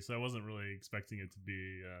great movie, so I wasn't really expecting it to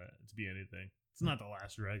be anything. It's not The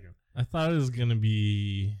Last Dragon. I thought it was gonna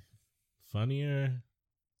be funnier,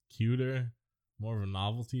 cuter, more of a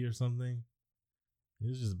novelty or something. It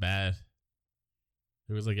was just bad.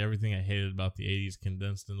 It was like everything I hated about the 80s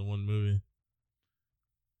condensed into one movie.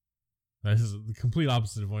 This is the complete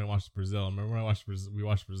opposite of when I watched Brazil. I remember when we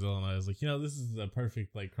watched Brazil, and I was like, this is the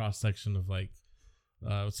perfect like cross section of like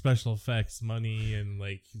special effects, money, and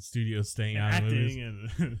like studios staying out of movies.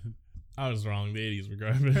 And I was wrong. The 80s were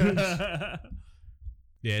garbage.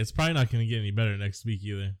 Yeah, it's probably not going to get any better next week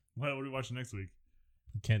either. What are we watching next week?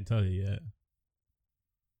 I can't tell you yet.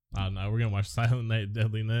 I don't know. We're going to watch Silent Night,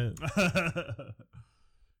 Deadly Night.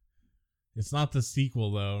 It's not the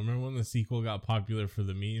sequel, though. Remember when the sequel got popular for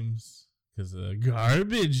the memes? Because of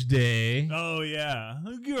Garbage Day. Oh, yeah.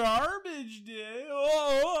 Garbage Day.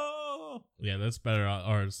 Oh. Yeah, that's better off.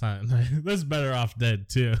 Or Silent Night. That's better off dead,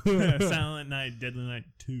 too. Silent Night, Deadly Night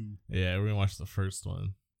 2. Yeah, we're going to watch the first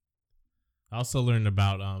one. I also learned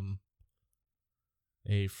about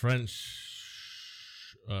a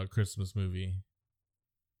French Christmas movie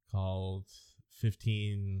called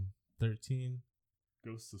 1513.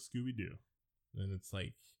 Ghosts of Scooby-Doo. And it's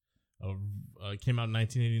like it came out in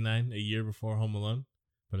 1989, a year before Home Alone,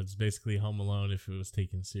 but it's basically Home Alone if it was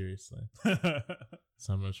taken seriously.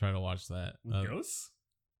 So I'm gonna try to watch that. Ghosts?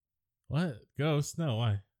 What? Ghosts? No,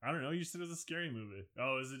 why? I don't know. You said it was a scary movie.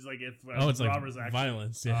 Oh, is it like if it's robbers like actually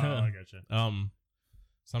violence? Yeah. Oh, I gotcha.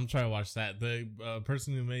 So I'm trying to watch that. The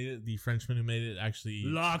person who made it, the Frenchman who made it,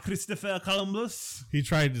 actually Christopher Columbus. He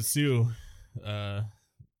tried to sue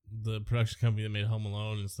the production company that made Home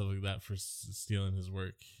Alone and stuff like that for stealing his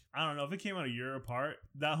work. I don't know if it came out a year apart.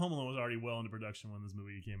 That Home Alone was already well into production when this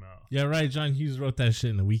movie came out. Yeah, right. John Hughes wrote that shit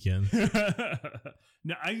in a weekend.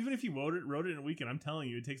 Now, even if he wrote it in a weekend, I'm telling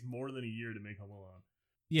you, it takes more than a year to make Home Alone.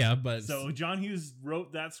 Yeah, but so John Hughes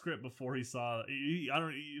wrote that script before he saw. I don't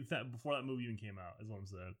know if before that movie even came out. Is what I'm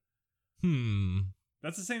saying.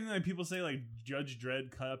 That's the same thing that people say. Like Judge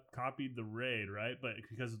Dredd copied The Raid, right? But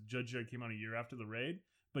because Judge Dredd came out a year after The Raid,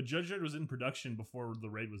 but Judge Dredd was in production before The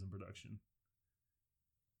Raid was in production.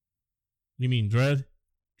 You mean Dredd?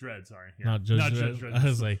 Dredd, sorry. Yeah. Not Judge Dredd. I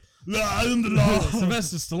was like, I am the law.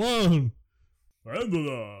 Sylvester Stallone. I am the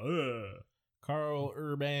law. Yeah. Carl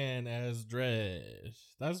Urban as Dredd.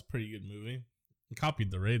 That was a pretty good movie. I copied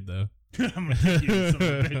The Raid, though. I'm gonna kick you, son of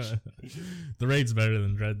a bitch. The Raid's better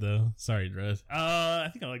than Dredd, though. Sorry, Dredd. I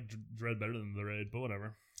think I like Dredd better than The Raid, but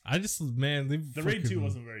whatever. The Raid 2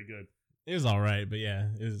 wasn't very good. It was alright, but yeah,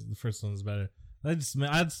 the first one was better. I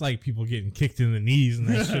just like people getting kicked in the knees and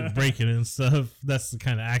that shit breaking and stuff. That's the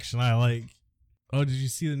kind of action I like. Oh, did you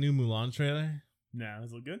see the new Mulan trailer? Nah,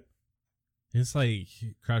 does it look good? It's like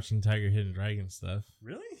Crouching Tiger, Hidden Dragon stuff.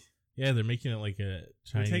 Really? Yeah, they're making it like a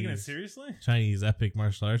Chinese. They're taking it seriously? Chinese epic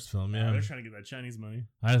martial arts film. Yeah, they're trying to get that Chinese money.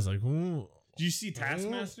 I was like, ooh. Did you see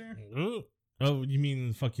Taskmaster? Oh, you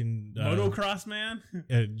mean fucking Motocross Man?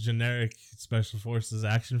 A generic special forces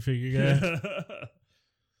action figure guy?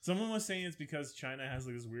 Someone was saying it's because China has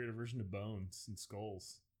like this weird aversion to bones and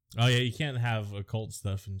skulls. Oh yeah, you can't have occult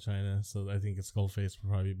stuff in China, so I think a skull face would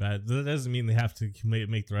probably be bad. That doesn't mean they have to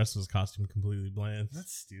make the rest of his costume completely bland.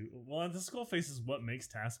 That's stupid. Well, the skull face is what makes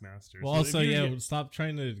Taskmaster. Well, so also, stop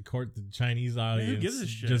trying to court the Chinese audience. Who gives a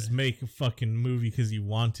shit? Just make a fucking movie because you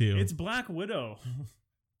want to. It's Black Widow.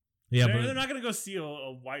 Yeah, they're not gonna go see a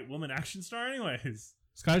white woman action star anyways.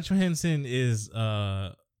 Scarlett Johansson is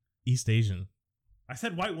East Asian. I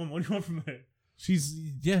said white woman. What do you want from me? She's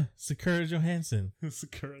Sakura Johansson.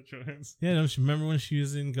 Sakura Johansson. Yeah, don't you remember when she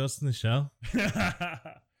was in Ghost in the Shell?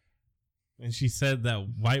 And she said that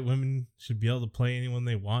white women should be able to play anyone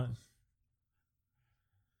they want.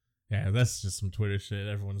 Yeah, that's just some Twitter shit.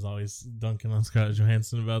 Everyone's always dunking on Scarlett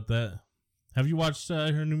Johansson about that. Have you watched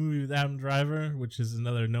her new movie with Adam Driver, which is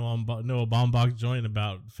another Noah Baumbach joint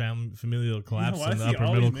about familial collapse in the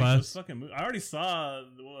upper middle class? I already saw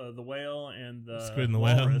the Whale and the Squid and the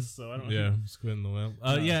Walrus, Whale. So I don't know. Yeah, Squid and the Whale.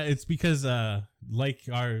 Yeah, it's because like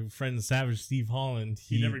our friend Savage Steve Holland,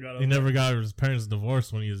 he never got his parents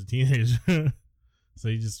divorced when he was a teenager. So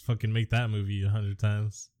he just fucking make that movie 100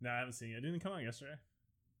 times. No, I haven't seen it. It didn't come out yesterday.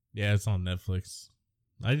 Yeah, it's on Netflix.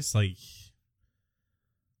 I just like...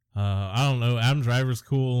 I don't know. Adam Driver's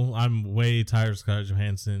cool. I'm way tired of Scarlett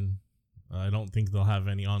Johansson. I don't think they'll have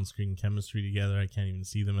any on-screen chemistry together. I can't even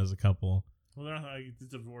see them as a couple. Well, they're not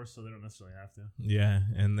divorced, so they don't necessarily have to. Yeah,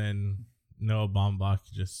 and then Noah Baumbach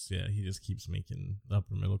he just keeps making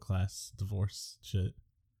upper middle class divorce shit.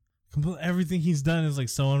 Everything he's done is like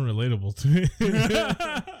so unrelatable to me.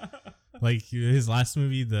 Like his last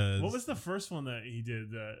movie, what was the first one that he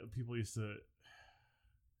did that people used to?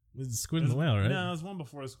 It was Squid and the Whale, right? No, it was one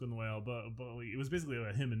before Squid and the Whale, but like, it was basically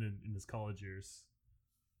about him in his college years.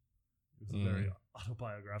 It was very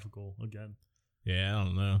autobiographical again. Yeah, I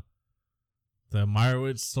don't know. The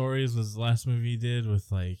Meyerowitz Stories was the last movie he did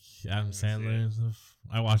with like Adam Sandler and stuff.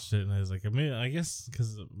 I watched it and I was like, I guess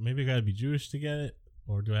because maybe I gotta be Jewish to get it,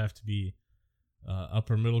 or do I have to be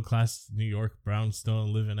upper middle class New York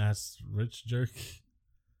brownstone living ass rich jerk?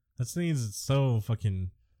 That's the thing is, it's so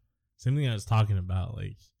fucking same thing I was talking about.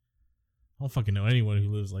 Like, I don't fucking know anyone who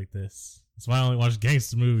lives like this. That's why I only watch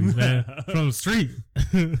gangster movies, man, from the street.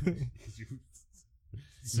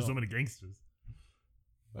 So many gangsters.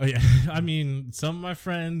 Oh yeah, I mean, some of my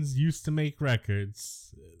friends used to make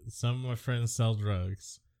records. Some of my friends sell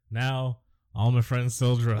drugs. Now, all my friends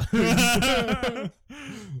sell drugs.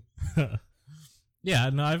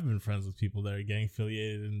 Yeah, no, I've been friends with people that are gang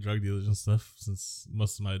affiliated and drug dealers and stuff since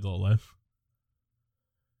most of my adult life.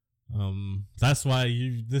 That's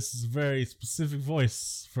why this is a very specific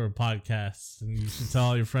voice for a podcast, and you should tell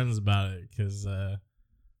all your friends about it, because I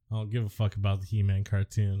don't give a fuck about the He-Man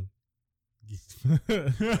cartoon.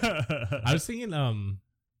 I was thinking,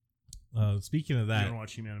 speaking of that, You want to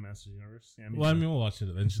watch He-Man and Masters of the Universe? Yeah, well, I mean, we'll watch it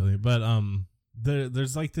eventually, but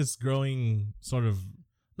there's like this growing sort of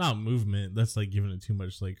not movement that's like giving it too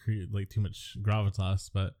much too much gravitas,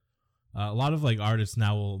 but a lot of like artists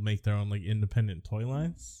now will make their own like independent toy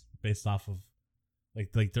lines based off of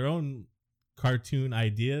like their own cartoon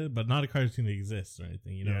idea, but not a cartoon that exists or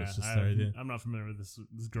anything. You know, it's just their idea. I'm not familiar with this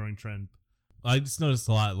growing trend. I just noticed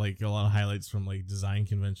a lot of highlights from like design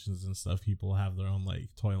conventions and stuff. People have their own like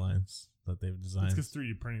toy lines that they've designed. It's because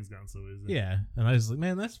 3D printing's gone so easy. Yeah, and I was like,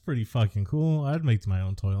 man, that's pretty fucking cool. I'd make my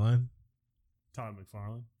own toy line. Todd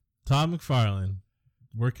McFarlane,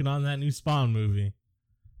 working on that new Spawn movie,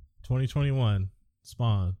 2021.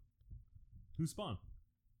 Spawn. Who's Spawn?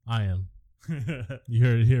 I am. You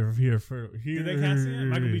heard it here. Did they cast it?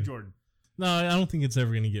 Michael B. Jordan. No, I don't think it's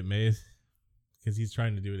ever gonna get made because he's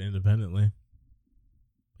trying to do it independently.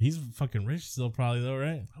 He's fucking rich still, probably though,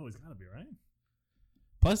 right? Oh, he's gotta be, right?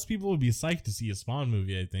 Plus, people would be psyched to see a Spawn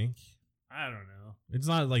movie. I think. I don't know. It's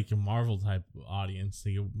not like a Marvel type audience.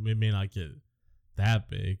 Like it may not get that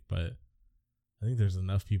big, but I think there's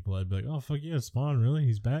enough people that'd be like, "Oh fuck yeah, Spawn! Really?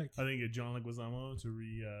 He's back." I think get John Leguizamo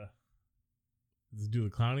to do the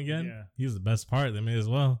clown again. Yeah, he was the best part. They may as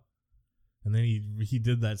well. And then he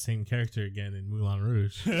did that same character again in Moulin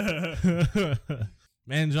Rouge.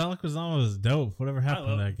 Man, John Leguizamo was dope. Whatever happened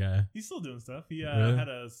to that guy? He's still doing stuff. He really? had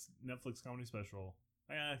a Netflix comedy special.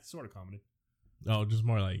 Sort of comedy. Oh, just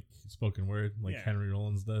more like spoken word, like Henry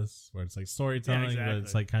Rollins does, where it's like storytelling, but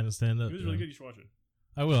it's like kind of stand up. It was really good. You should watch it.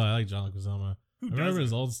 I will. I like John Leguizamo. I remember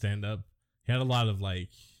his old stand up. He had a lot of like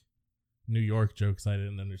New York jokes I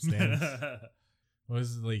didn't understand. What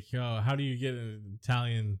was it like? How do you get an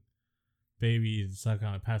Italian baby to suck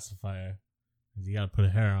on a pacifier? You got to put a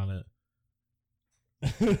hair on it.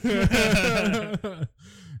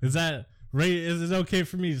 Is that right? Is it okay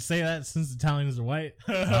for me to say that since Italians are white?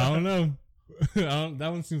 I don't know. That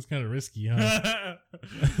one seems kind of risky, huh?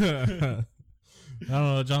 I don't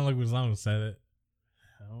know. John Leguizamo said it.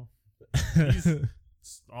 Hell, he's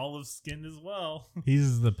olive skinned as well.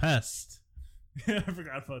 He's the pest. I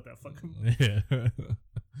forgot about that fucking movie. Yeah.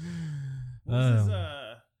 What was his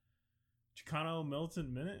Chicano Militant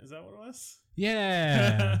Minute? Is that what it was?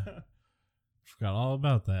 Yeah. Forgot all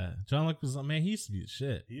about that. John Leguizamo, man, he used to be the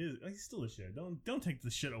shit. He's still the shit. Don't take the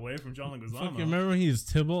shit away from John Leguizamo. Fucking remember when he was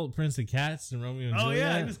Tybalt, Prince of Cats, and Romeo and Juliet? Oh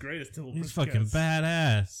yeah, he was great as Tybalt. He's fucking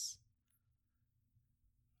badass.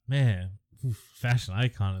 Man, fashion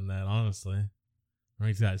icon in that, honestly. When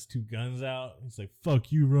he's got his two guns out, he's like,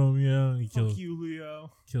 "Fuck you, Romeo." And Fuck you,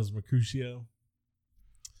 Leo. Kills Mercutio.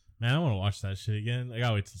 Man, I want to watch that shit again. I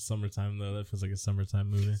gotta wait till summertime though. That feels like a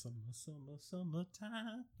summertime movie.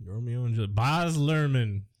 Summertime. Romeo and Juliet. Baz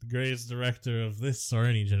Luhrmann, the greatest director of this or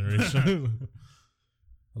any generation.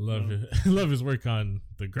 I love it. I love his work on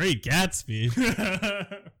The Great Gatsby.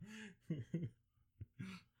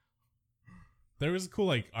 There was a cool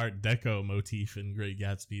like Art Deco motif in Great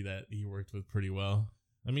Gatsby that he worked with pretty well.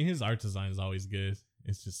 I mean, his art design is always good.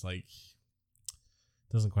 It's just like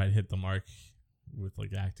doesn't quite hit the mark with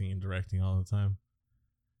like acting and directing all the time.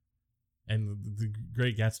 And the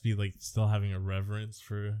Great Gatsby like still having a reverence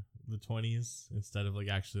for the 20s instead of like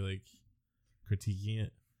actually like critiquing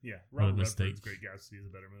it. Yeah, Robert Redford's Great Gatsby is a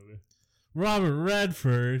better movie. Robert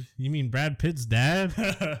Redford? You mean Brad Pitt's dad?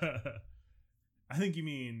 I think you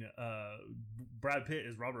mean Brad Pitt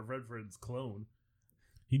is Robert Redford's clone.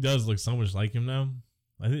 He does look so much like him now.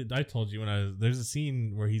 I told you there's a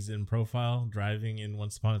scene where he's in profile driving in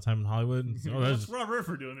Once Upon a Time in Hollywood. What's Robert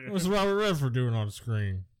Redford doing here? What's Robert Redford doing on the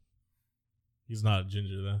screen? He's not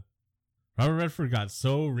ginger though. Robert Redford got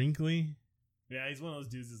so wrinkly. Yeah, he's one of those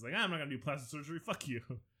dudes who's like, I'm not gonna do plastic surgery. Fuck you.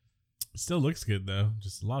 Still looks good though.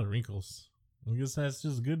 Just a lot of wrinkles. I guess that's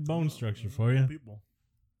just good bone structure for you. People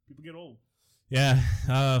get old. Yeah.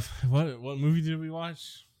 What movie did we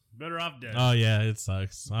watch? Better Off Dead. Oh yeah, it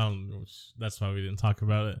sucks. I don't know. That's why we didn't talk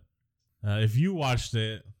about it. If you watched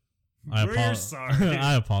it, We're sorry.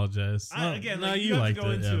 I apologize. You have to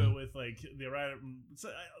go into it with like the right.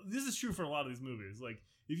 This is true for a lot of these movies. Like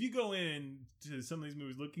if you go into some of these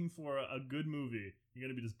movies looking for a good movie, you're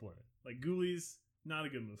gonna be disappointed. Like Ghoulies, not a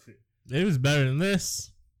good movie. It was better than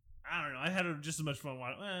this. I don't know. I had just as much fun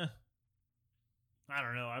watching. I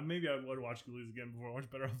don't know. Maybe I would watch Ghoulies again before I watch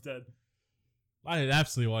Better Off Dead. I had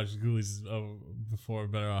absolutely watched Ghoulies before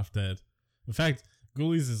Better Off Dead. In fact,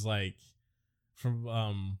 Ghoulies is like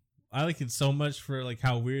I like it so much for like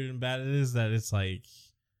how weird and bad it is that it's like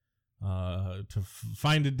to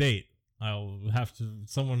find a date. It has to be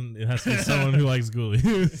someone who likes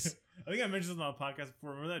Ghoulies. I think I mentioned this on the podcast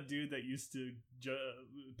before. Remember that dude that used to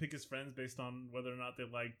pick his friends based on whether or not they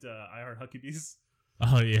liked I Heart Huckabees?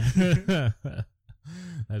 Oh yeah.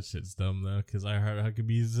 That shit's dumb though, because I Heart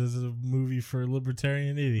Huckabees is a movie for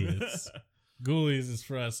libertarian idiots. Ghoulies is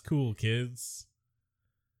for us cool kids.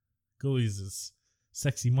 Ghoulies is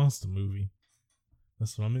sexy monster movie.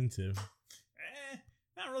 That's what I'm into.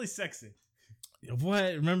 Not really sexy.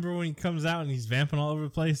 What? Remember when he comes out and he's vamping all over the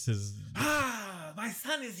place? My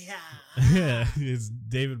son is here. Yeah, it's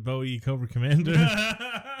David Bowie, Cobra Commander.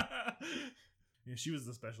 Yeah, she was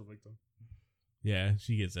the special victim. Yeah,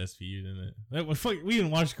 she gets SVU'd in it. We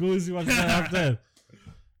didn't watch Ghoulies. We watched that off that.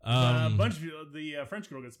 A bunch of people, the French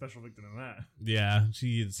girl gets special victim in that. Yeah,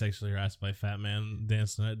 she gets sexually harassed by Fat Man Dan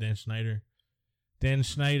Schneider.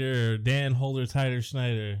 Dan Holder Tighter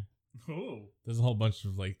Schneider. Oh, there's a whole bunch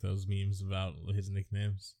of like those memes about his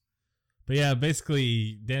nicknames. But yeah,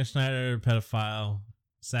 basically Dan Schneider pedophile,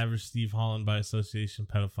 Savage Steve Holland by association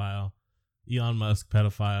pedophile, Elon Musk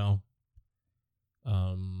pedophile.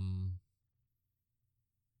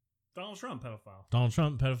 Donald Trump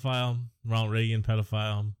pedophile. Ronald Reagan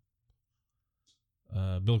pedophile.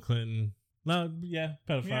 Bill Clinton. No, yeah,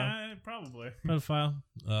 pedophile. Yeah, probably. Pedophile.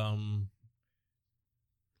 I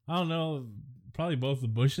don't know. Probably both the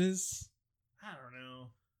Bushes. I don't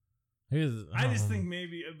know. I just think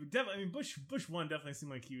maybe Bush 1 definitely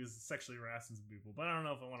seemed like he was sexually harassing some people, but I don't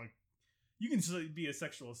know if I want to. You can still be a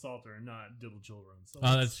sexual assaulter and not diddle children. So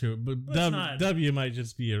that's true. But W might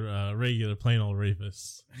just be a regular plain old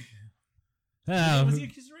rapist. Was he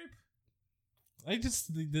accused of rape? I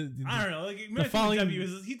don't know. Like, the following W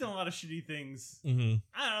is he done a lot of shitty things. Mm-hmm.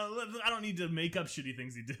 I don't need to make up shitty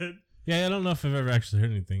things he did. Yeah, I don't know if I've ever actually heard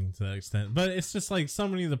anything to that extent. But it's just like so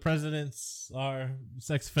many of the presidents are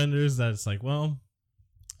sex offenders that it's like, well,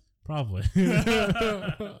 probably.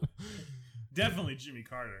 Definitely Jimmy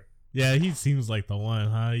Carter. Yeah, he seems like the one,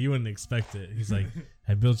 huh? You wouldn't expect it. He's like,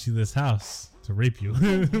 I built you this house to rape you.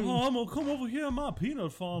 I'm going to come over here on my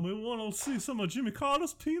peanut farm and want to see some of Jimmy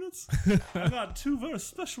Carter's peanuts. I got two very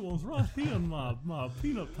special ones right here in my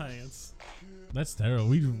peanut pants. That's terrible.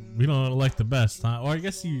 We don't elect the best, huh? Or I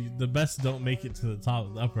guess the best don't make it to the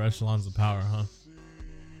upper echelons of power, huh?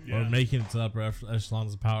 Yeah. Or making it to the upper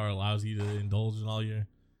echelons of power allows you to indulge in all your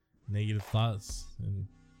negative thoughts and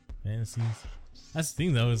fantasies. That's the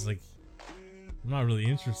thing, though, is like, I'm not really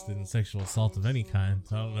interested in sexual assault of any kind.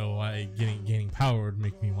 So I don't know why gaining power would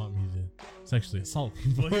make me want me to sexually assault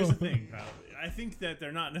people. Well, here's the thing, pal. I think that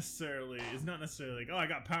it's not necessarily like, oh, I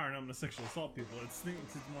got power and I'm going to sexually assault people. It's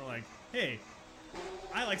more like, hey,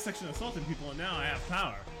 I like sexually assaulting people and now I have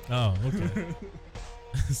power. Oh, okay.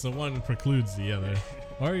 So one precludes the other.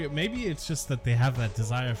 Or maybe it's just that they have that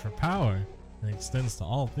desire for power and it extends to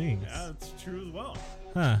all things. Yeah, that's true as well.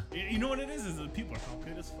 Huh. You know what it is that people are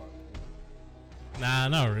complicated as fuck. Nah,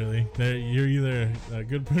 not really. You're either a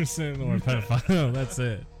good person or a pedophile. That's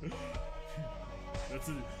it.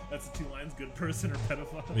 That's the two lines: good person or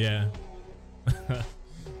pedophile. Yeah.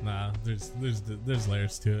 Nah, there's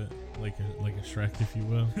layers to it, like a Shrek, if you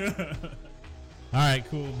will. All right,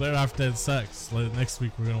 cool. Better Off Dead sucks. Next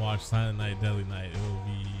week we're gonna watch Silent Night, Deadly Night. It will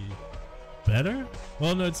be better.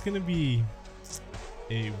 Well, no, it's gonna be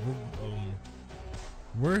a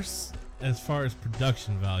worse as far as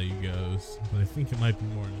production value goes, but I think it might be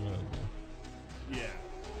more enjoyable. Yeah.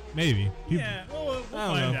 Maybe. Yeah, we'll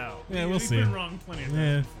find out. Yeah, we'll see. We've been wrong plenty of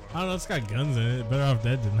times before. I don't know, it's got guns in it. Better Off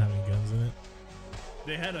Dead didn't have any guns in it.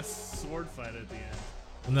 They had a sword fight at the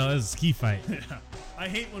end. No, it was a ski fight. Yeah. I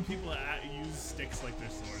hate when people use sticks like their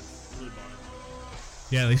swords. It really bothers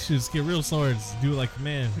me. Yeah, they should just get real swords. Do it like a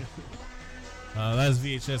man. That's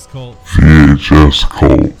VHS Cult. VHS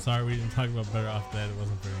Cult. Sorry we didn't talk about Better Off Dead. It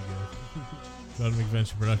wasn't very good. Go to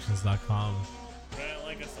McVentureProductions.com.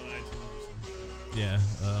 Like us on iTunes. Yeah,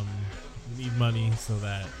 we need money so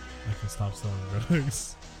that I can stop selling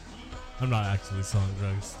drugs. I'm not actually selling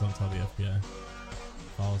drugs. Don't tell the FBI.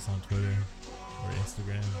 Follow us on Twitter or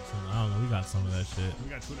Instagram. So, I don't know. We got some of that shit. We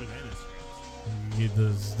got Twitter and Instagram. You get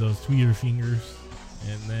those tweeter fingers,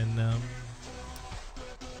 and then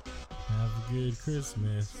have a good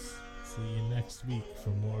Christmas. See you next week for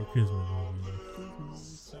more Christmas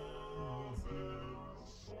movies.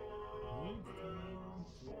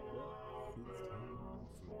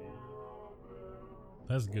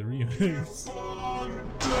 That's a good remix.